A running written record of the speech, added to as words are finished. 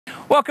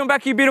Welcome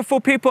back, you beautiful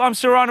people. I'm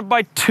surrounded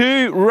by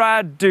two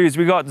rad dudes.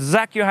 We got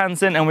Zak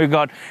Johansen and we've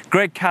got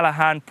Greg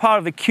Callaghan, part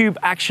of the Cube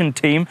Action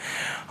team.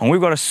 And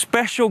we've got a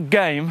special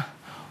game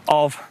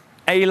of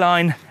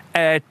A-Line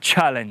Air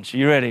Challenge.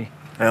 You ready?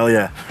 Hell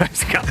yeah.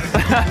 Let's go.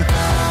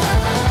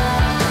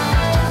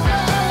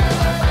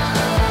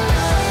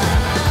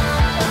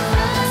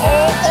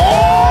 Oh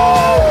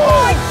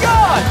my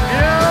God!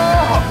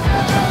 Yeah.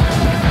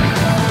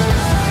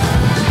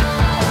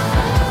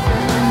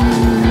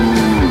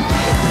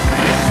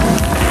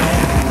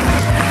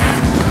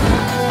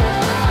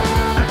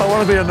 I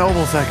want to be a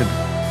noble second.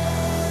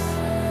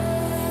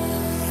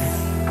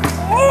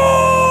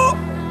 Oh!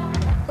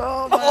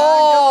 Oh my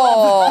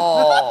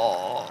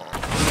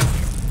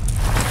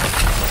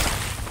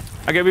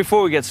God. Okay,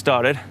 before we get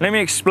started, let me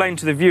explain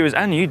to the viewers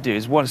and you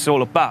dudes what it's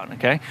all about,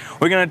 okay?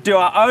 We're gonna do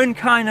our own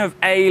kind of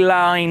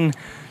A-Line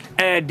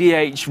Air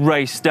DH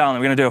race down.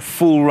 We're gonna do a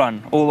full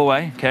run all the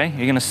way, okay?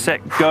 You're gonna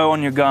set go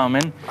on your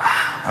Garmin,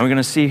 and we're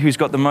gonna see who's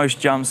got the most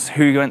jumps,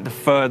 who went the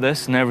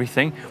furthest and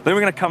everything. Then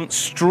we're gonna come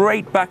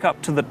straight back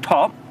up to the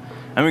top,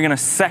 and we're gonna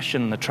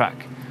session the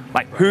track.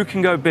 Like who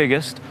can go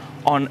biggest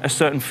on a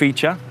certain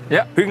feature,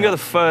 who can go the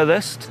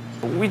furthest.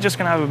 We're just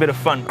gonna have a bit of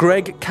fun.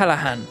 Greg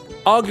Callaghan,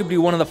 arguably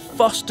one of the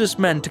fastest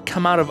men to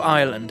come out of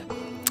Ireland.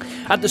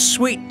 At the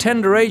sweet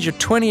tender age of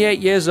 28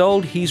 years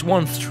old, he's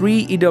won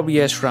 3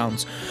 EWS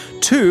rounds,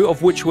 2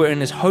 of which were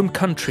in his home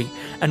country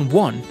and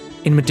 1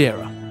 in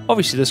Madeira.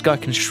 Obviously this guy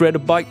can shred a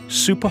bike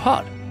super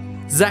hard.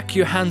 Zak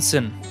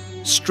Johansen,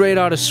 straight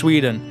out of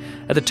Sweden,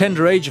 at the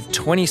tender age of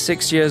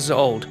 26 years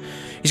old.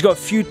 He's got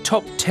a few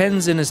top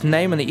 10s in his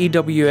name in the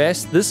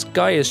EWS. This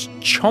guy is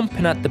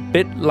chomping at the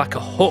bit like a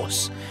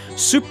horse.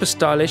 Super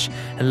stylish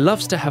and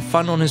loves to have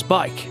fun on his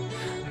bike.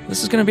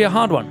 This is going to be a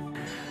hard one.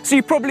 So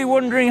you're probably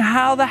wondering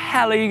how the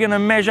hell are you going to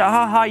measure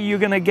how high you're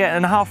going to get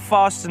and how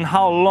fast and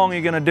how long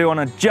you're going to do on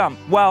a jump.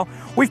 Well,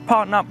 we've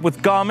partnered up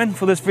with Garmin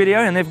for this video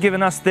and they've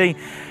given us the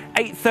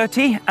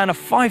 830 and a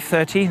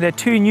 530. They're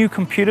 2 new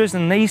computers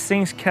and these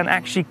things can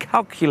actually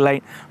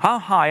calculate how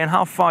high and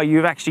how far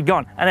you've actually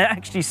gone. And it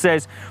actually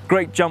says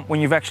great jump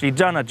when you've actually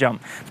done a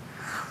jump.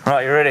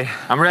 Right, you ready?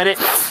 I'm ready.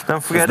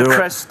 Don't forget to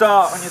press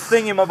start on your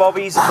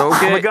thingy-my-bobbies.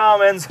 Okay. On the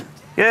Garmin's.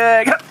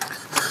 Yeah, go.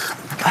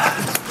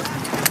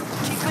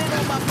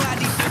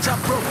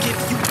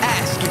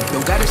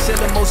 Don't gotta sell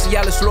them, most of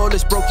y'all is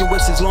flawless. Broken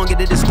whips as long as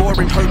it is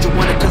foreign. Heard you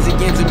want it cause the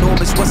game's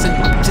enormous. What's in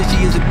till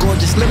she is a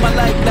gorgeous. Live my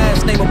life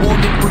last name of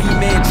Morgan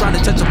Freeman. Trying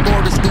to touch a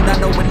forest. Do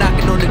not know when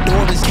knocking on the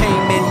door is.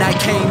 Came in.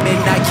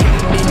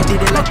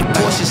 Did it like the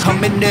Porsches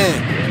humming in.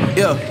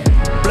 Yeah,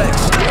 flex.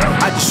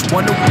 I just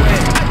wanna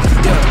win.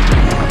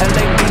 Yeah,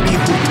 LA baby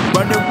who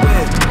running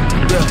with.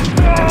 Yeah,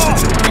 2,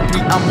 2, 3,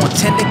 3. I'm on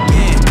 10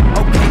 again.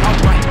 Okay,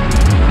 alright.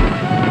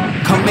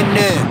 Coming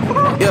in.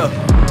 Yeah,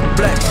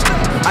 flex.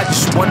 I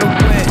just wanna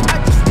win,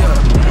 yeah.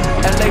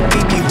 LA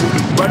baby who be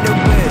running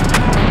with,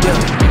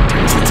 yeah.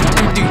 2, 2,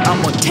 3, 3,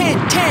 I'm on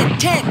 10, 10,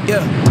 10,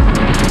 yeah.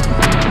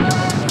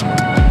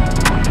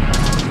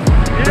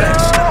 Flex,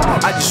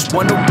 I just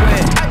wanna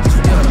win,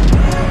 yeah.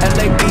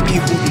 LA baby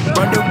who be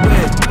running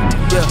with,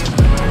 yeah.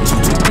 2,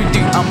 2, 3,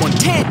 3, I'm on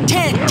 10,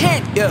 10,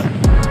 10, yeah.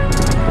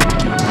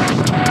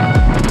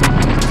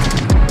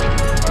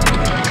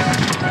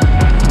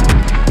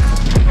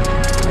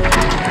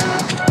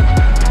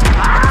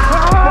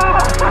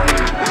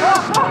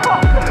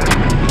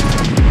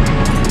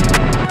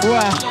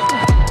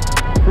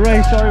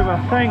 Race over,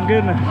 thank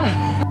goodness.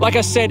 Like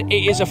I said,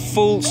 it is a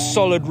full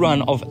solid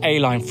run of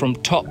A-Line from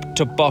top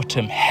to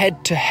bottom,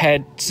 head to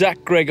head,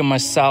 Zak, Greg and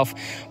myself.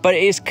 But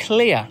it is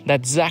clear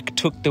that Zak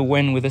took the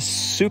win with a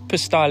super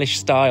stylish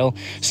style,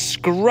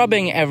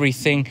 scrubbing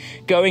everything,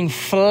 going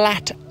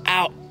flat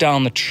out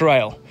down the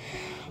trail.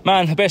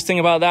 Man, the best thing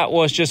about that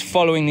was just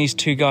following these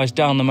two guys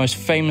down the most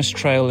famous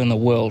trail in the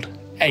world,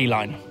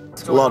 A-Line.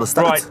 A lot of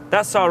stats. Right,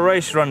 that's our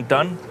race run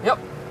done. Yep.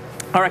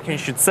 I reckon you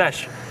should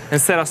sesh and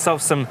set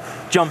ourselves some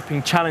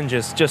jumping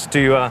challenges just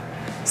to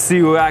see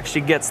who actually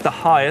gets the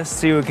highest,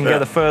 see who can get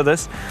the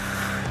furthest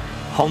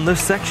on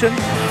this section.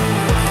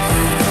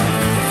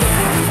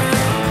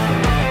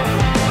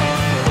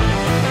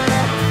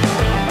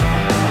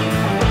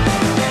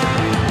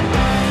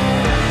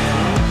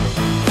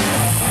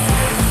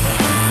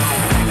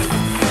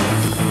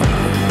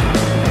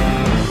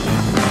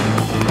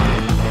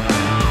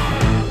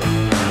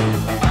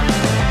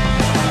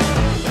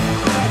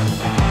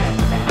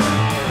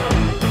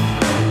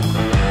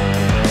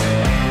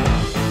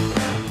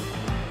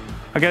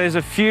 Okay, there's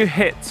a few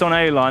hits on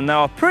A-Line. They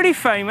are pretty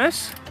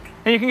famous,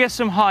 and you can get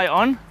some height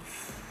on.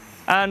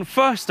 And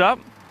first up,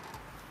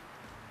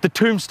 the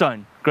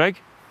tombstone. Greg?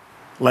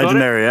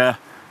 Legendary, yeah.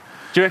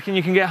 Do you reckon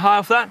you can get high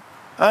off that?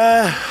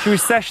 Should we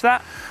sesh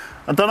that?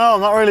 I don't know, I'm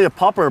not really a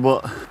popper,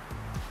 but...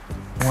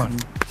 1,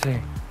 2,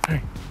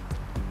 3.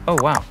 Oh,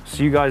 wow.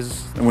 So you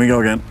guys... And we go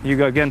again. You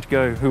go again to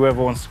go,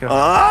 whoever wants to go.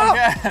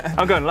 Ah!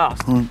 I'm going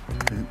last. 1,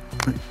 2,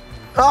 3.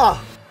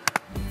 Ah!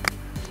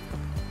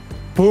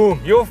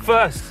 Boom, you're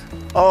first.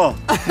 Oh,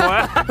 Is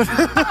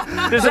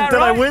that did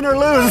I right? win or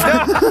lose?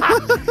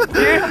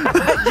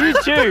 You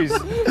choose. Do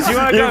you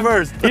want to You go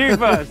first. You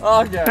first.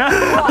 Okay.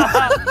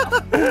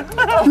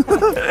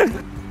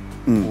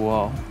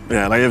 Whoa.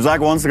 Yeah, like if Zach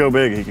wants to go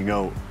big, he can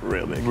go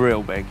real big.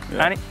 Real big.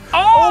 Yeah. And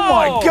Oh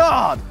my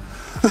God!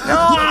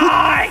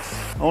 Nice!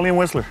 Only in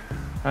Whistler.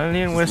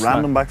 Only in Whistler.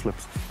 Random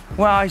backflips.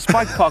 Well, he's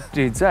bike park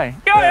dudes, eh?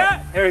 Go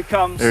Yeah. Here he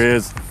comes. There he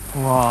is.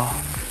 Wow.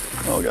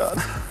 Oh God.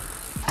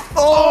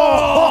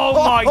 Oh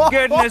my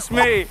goodness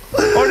me!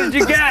 What did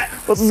you get?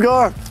 What's the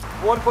score?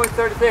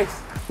 1.36.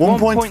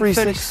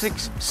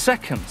 1.36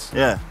 seconds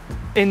Yeah.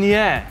 in the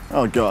air.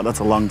 Oh God, that's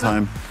a long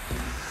time.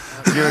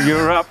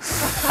 You're up.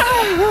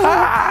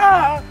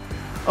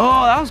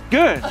 Oh, that was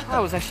good. That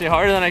was actually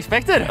harder than I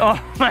expected. Oh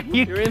man,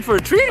 You're in for a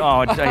treat.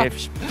 Oh,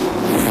 Dave.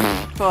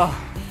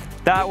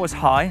 That was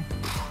high,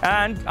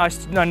 and I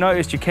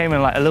noticed you came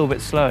in like a little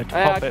bit slower to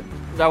pop it.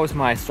 That was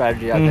my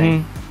strategy, I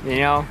think. You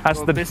know, That's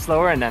go the- a bit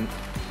slower and then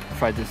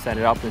try to set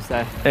it up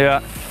instead.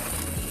 Yeah.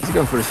 He's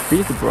going for the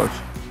speed approach.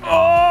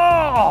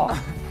 Oh!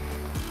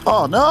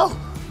 Oh no!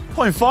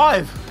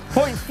 0.5.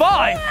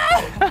 0.5.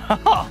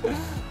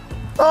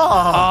 Oh.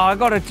 I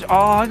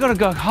gotta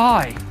go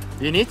high.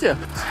 You need to.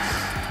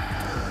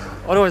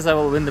 Otherwise, I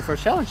will win the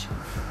first challenge.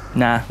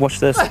 Nah, watch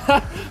this.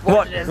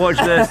 Watch this. Go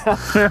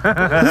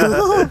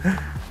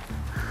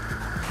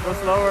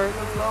slower,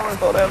 go slower.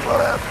 Slow down, slow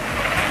down.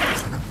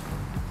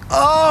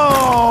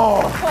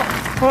 Oh!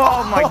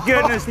 Oh my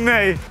goodness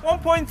me.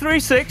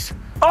 1.36.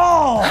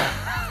 Oh!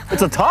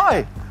 It's a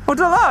tie. I don't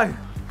know.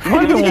 It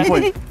might be 1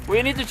 point.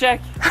 We need to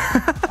check.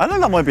 I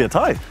think that might be a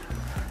tie.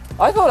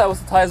 I thought that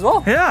was a tie as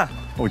well. Yeah.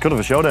 Oh, we could have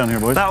a showdown here,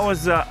 boys. That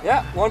was.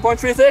 Yeah,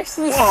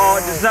 1.36. Oh,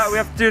 does that we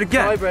have to do it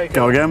again? Tiebreaker.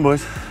 Go again,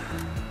 boys.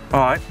 All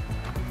right.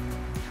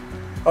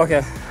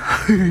 Okay.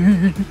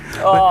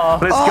 Oh.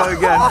 Let's go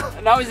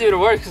again. Now it's even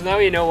worse because now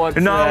you know what.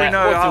 Now we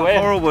know what to how win.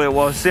 horrible it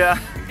was. Yeah.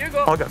 You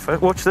go. I'll go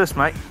first. Watch this,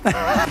 mate.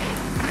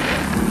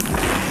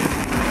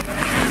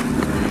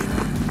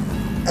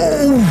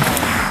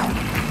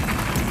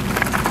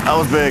 That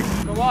was big.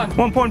 Come on.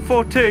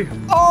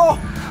 1.42. Oh!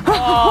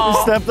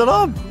 You stepped it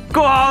up.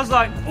 God, I was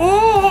like,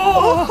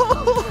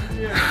 oh.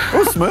 It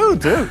was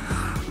smooth, too.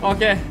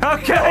 Okay.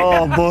 Okay.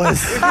 Oh,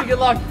 boys. Good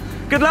luck.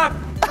 Good luck.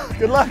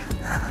 Good luck.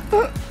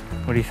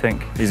 What do you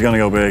think? He's gonna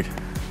go big.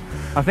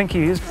 I think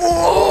he is.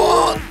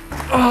 Oh,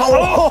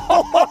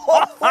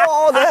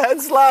 the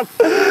head slap.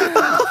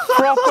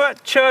 Proper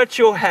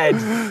Churchill head.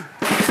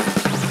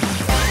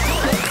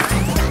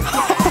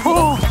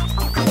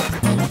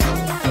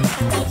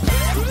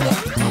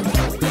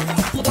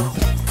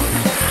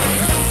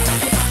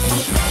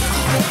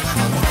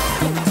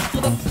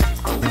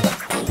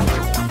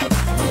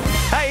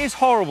 That is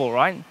horrible,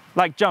 right?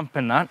 Like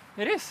jumping that.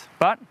 It is.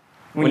 But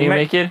When you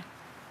make it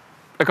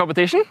a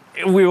competition,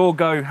 we all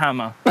go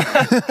hammer.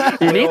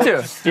 you need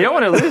to. You don't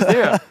want to lose, do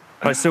you?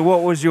 Right, so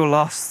what was your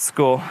last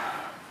score?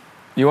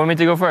 You want me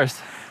to go first?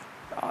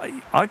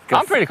 I'd go.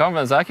 I'm pretty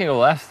confident, so I can go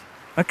last.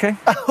 Okay.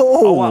 Oh,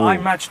 Oh, well, I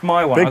matched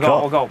my one. Big I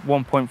call. got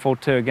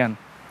 1.42 again.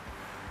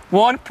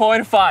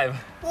 1.5.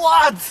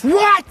 What?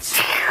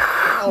 What?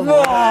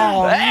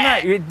 Oh,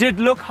 mate, it did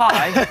look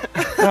high.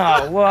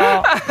 Oh,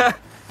 well.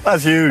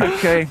 That's huge.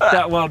 Okay,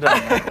 well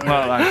done.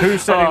 Well done.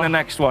 Who's setting the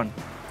next one?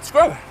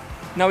 Scrub.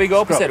 Now we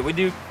go opposite. We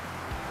do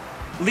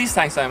least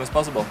hang time as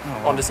possible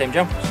on the same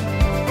jump.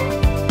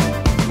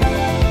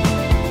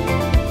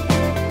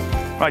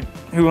 Right,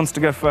 who wants to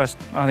go first?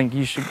 I think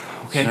you should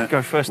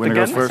go first Winner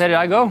again. goes first. Said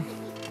I go.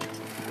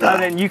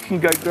 And then you can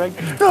go, Greg.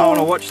 I want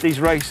to watch these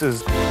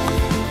races.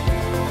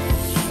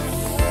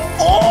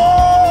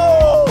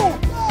 Oh!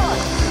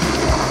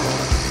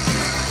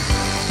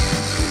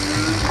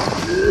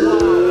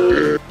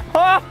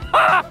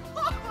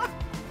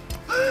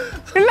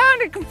 It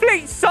landed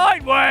complete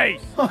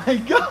sideways. Oh my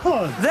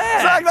God.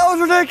 There. Zach, that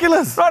was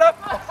ridiculous. Right up,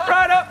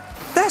 right up.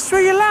 That's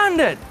where you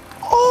landed.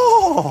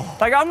 Oh!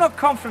 Like, I'm not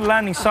confident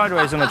landing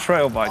sideways on a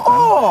trail bike, man.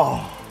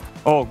 Oh!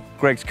 Oh,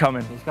 Greg's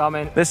coming. He's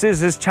coming. This is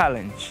his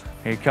challenge.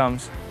 Here he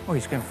comes. Oh,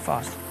 he's going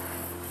fast.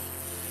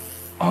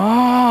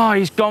 Oh,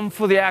 he's gone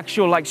for the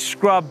actual, like,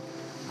 scrub,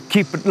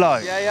 keep it low.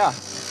 Yeah.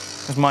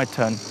 It's my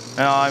turn.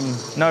 I'm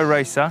no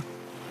racer,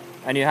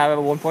 And you have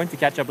 1 point to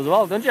catch up as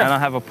well, don't you? and I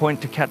have a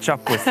point to catch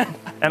up with.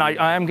 And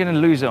I am going to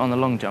lose it on the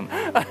long jump. Go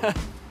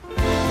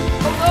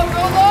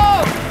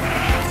low!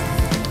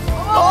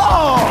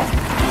 Oh!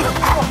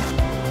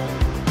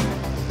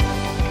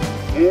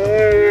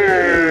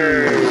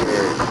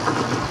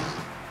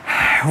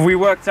 We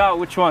worked out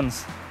which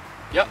ones.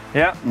 Yep.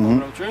 Yeah.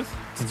 Moment of truth?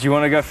 Did you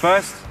want to go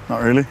first?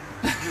 Not really.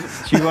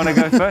 Do you want to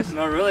go first?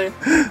 Not really. I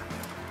think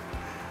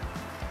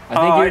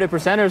All you're right. the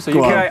presenter, so you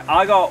Go on. Okay,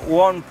 I got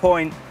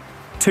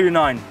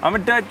 1.29. I'm a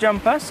dirt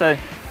jumper, so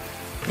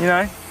you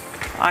know,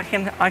 I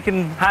can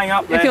hang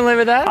up there. can live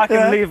with that. I can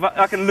Yeah.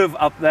 live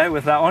up there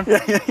with that one.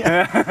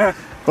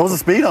 What was the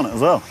speed on it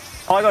as well?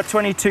 I got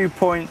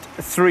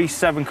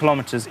 22.37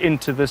 kilometers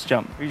into this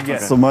jump. Who'd you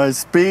get? So my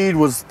speed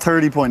was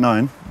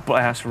 30.9. But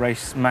I have to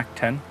race Mach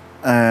 10.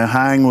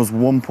 Hang was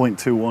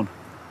 1.21.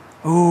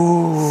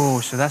 Ooh,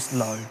 so that's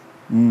low.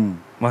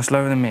 Much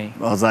lower than me.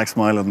 Oh, Zak's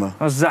smiling though.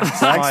 Oh, Zak's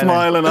Zak's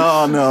smiling,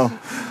 oh no.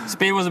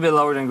 Speed was a bit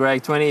lower than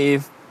Greg,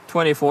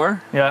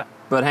 24, Yeah.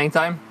 but hang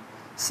time,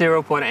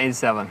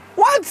 0.87.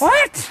 What?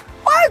 What?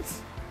 What?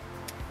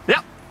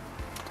 Yep.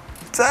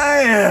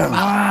 Damn.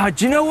 Ah,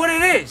 do you know what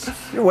it is?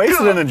 You're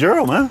wasted in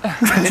enduro, man.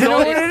 Do you know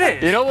what it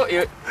is? You know what?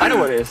 I know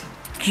what it is.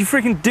 You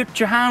freaking dipped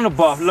your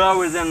handlebar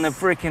lower than the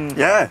freaking...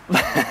 Yeah.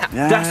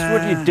 That's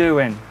what you're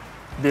doing.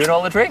 Doing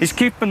all the tricks. He's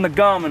keeping the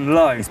Garmin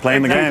low. He's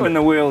playing the game. Keeping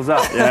the wheels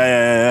up.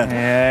 Yeah.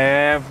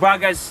 Yeah, right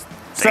guys.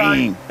 So,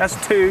 Damn. that's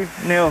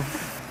 2-0.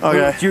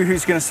 Okay.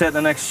 Who's going to set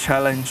the next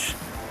challenge?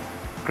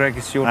 Greg,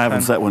 it's your turn. I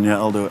haven't set one yet,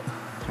 I'll do it.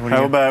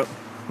 How about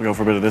we go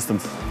for a bit of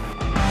distance?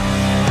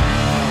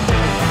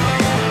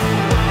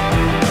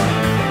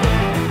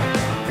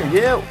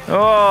 Yeah.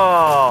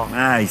 Oh,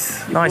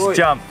 Nice. nice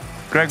jump.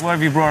 Greg, what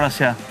have you brought us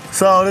here?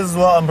 So this is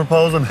what I'm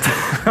proposing.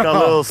 Got a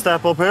little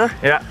step up here.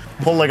 Yeah.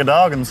 Pull like a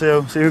dog and see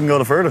who can go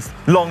the furthest.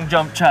 Long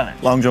jump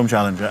challenge. Long jump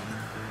challenge, yeah.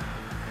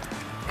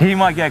 He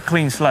might get a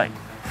clean slate.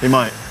 He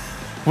might.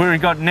 We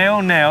got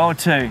 0-0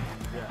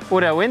 2.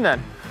 Would I win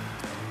then?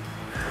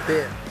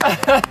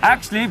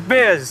 Actually,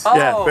 beers.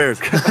 Yeah, bears.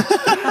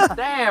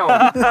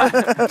 Damn.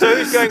 So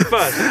who's going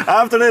first?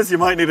 After this, you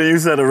might need a new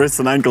set of wrists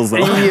and ankles though.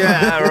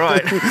 Yeah,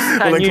 right.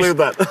 We'll include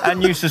that. And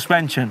new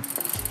suspension.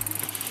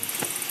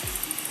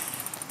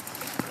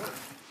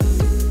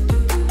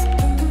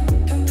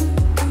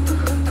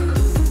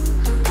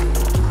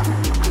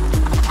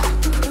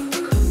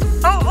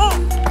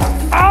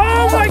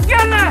 Oh my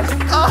goodness!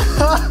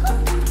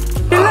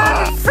 He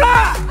landed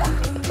flat!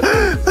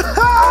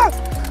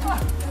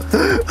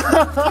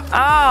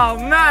 Oh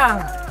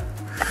man!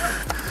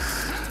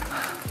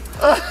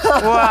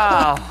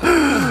 Wow,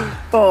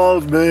 Oh,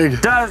 it's big.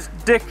 that's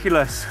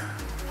ridiculous.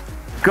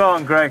 Go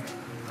on, Greg.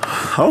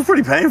 That was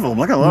pretty painful, I'm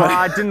not gonna No, lie.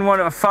 I didn't want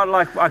to. I felt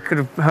like I could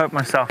have hurt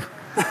myself.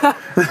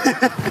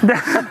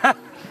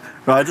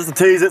 Right, just to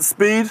tease it,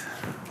 speed,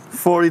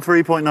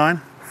 43.9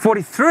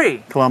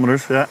 43.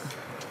 kilometers, yeah.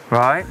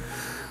 Right.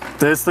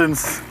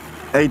 Distance,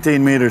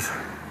 18 meters.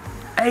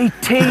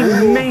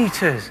 18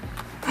 meters.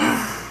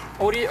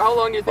 How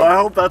long do you think? I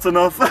hope that's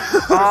enough.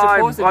 I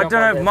supposed to don't jump know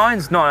like if this.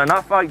 mine's not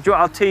enough.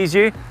 I'll tease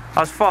you. I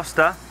was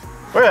Foster,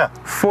 Oh yeah.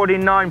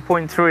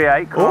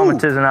 49.38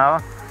 kilometers an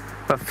hour,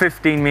 but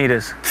 15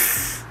 meters.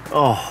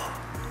 Oh,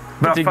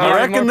 But Did I you feel,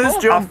 I reckon this I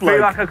jump, feel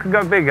like, like I could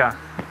go bigger.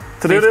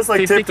 to do this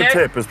like tip to 50K?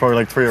 tip is probably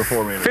like 3 or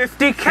 4 meters.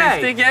 50k.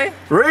 50K?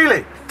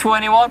 Really?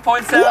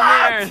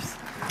 21.7 meters.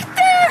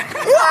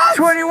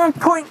 21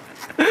 point.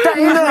 That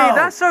is me.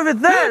 That's over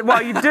there.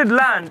 Well, you did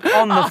land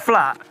on the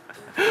flat.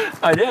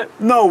 I did.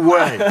 No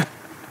way.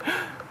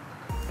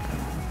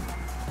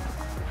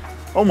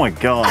 Oh my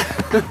God.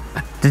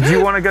 Did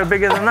you want to go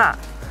bigger than that?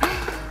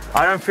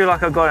 I don't feel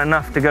like I got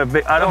enough to go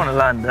big. I don't want to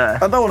land there.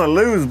 I don't want to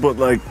lose, but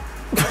like,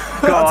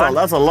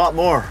 that's a lot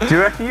more. Do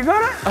you reckon you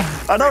got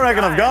it? I don't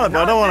reckon I've got it,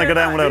 but I don't want to go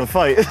down without a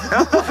fight.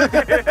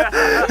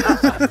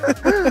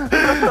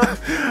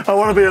 I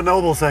want to be a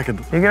noble second.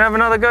 You gonna have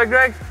another go,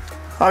 Greg?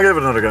 I'll give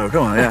it another go.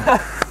 Come on, yeah.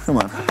 Come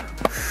on.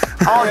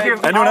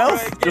 Anyone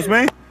else? Just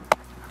me?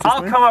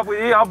 I'll come up with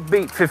you. I'll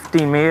beat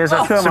 15 meters.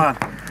 Come on.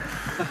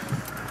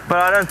 But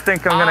I don't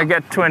think I'm gonna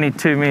get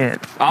 22 meters.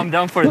 I'm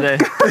done for today.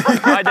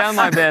 I down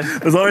my bed.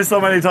 There's only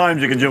so many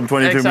times you can jump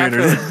 22 Exactly.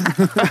 meters.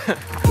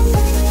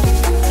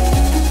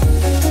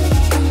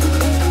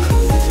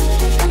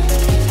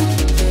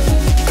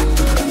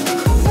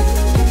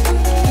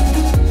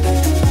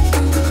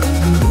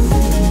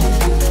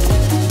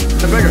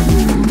 Bigger.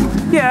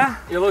 Yeah,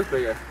 You look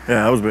bigger.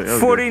 Yeah, that was big.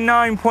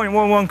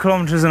 49.11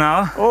 kilometers an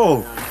hour,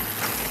 Oh,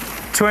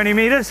 20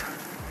 meters.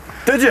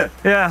 did you?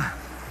 Yeah.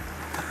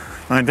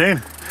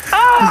 19.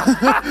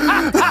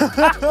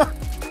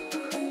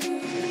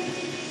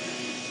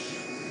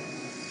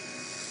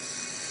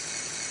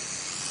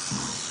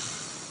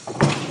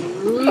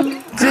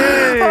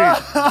 Dude,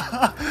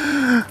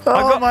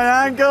 Oh,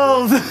 my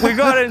ankles. we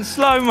got it in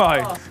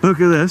slow-mo. Look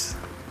at this.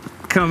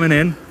 Coming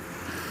in.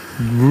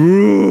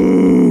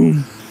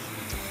 Vroom.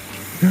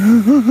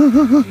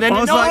 Then I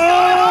was no, like,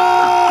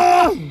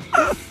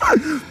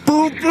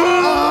 Boom, boom.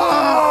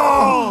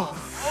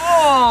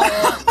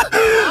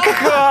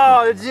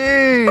 oh,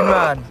 dude,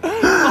 man.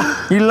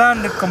 You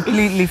landed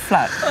completely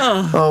flat.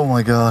 Oh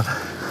my God.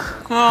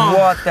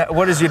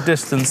 What is your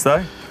distance,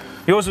 though?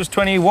 Yours was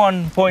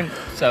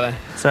 21.7.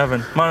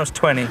 7. Mine was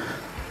 20.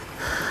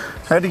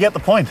 How'd you get the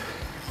point?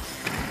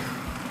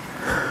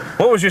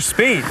 What was your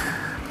speed?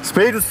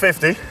 Speed was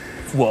 50.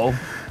 Whoa.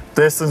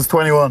 Distance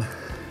 21. You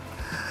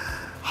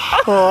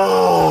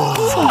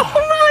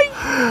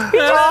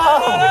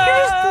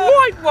just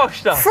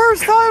whitewashed us.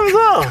 First time as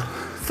well.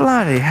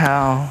 Bloody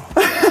hell.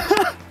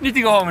 Need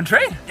to go home and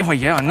train. Oh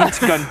yeah, I need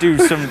to go and do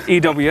some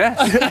EWS.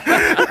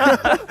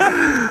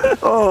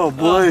 Oh,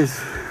 boys.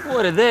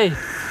 What a day.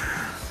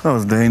 That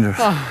was dangerous.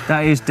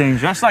 That is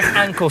dangerous. That's like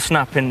ankle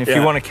snapping if you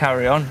Yeah. want to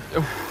carry on.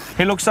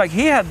 He looks like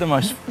he had the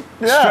most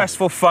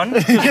stressful fun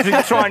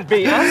to try and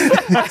beat us.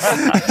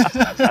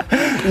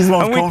 He's the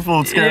most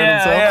comfortable scaring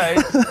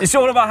himself. Yeah. It's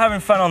all about having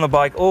fun on the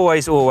bike,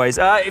 always, always.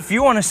 If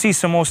you want to see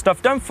some more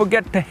stuff, don't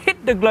forget to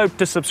hit the globe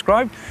to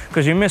subscribe,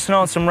 because you're missing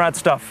out on some rad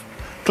stuff.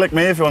 Click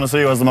me if you want to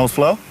see who has the most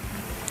flow.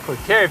 Click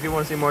here if you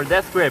want to see more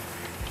death grip.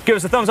 Give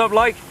us a thumbs up,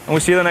 like, and we'll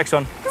see you in the next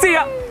one. See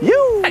ya!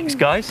 You! Thanks,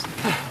 guys.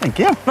 Thank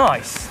you.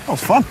 Nice. That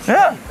was fun.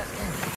 Yeah.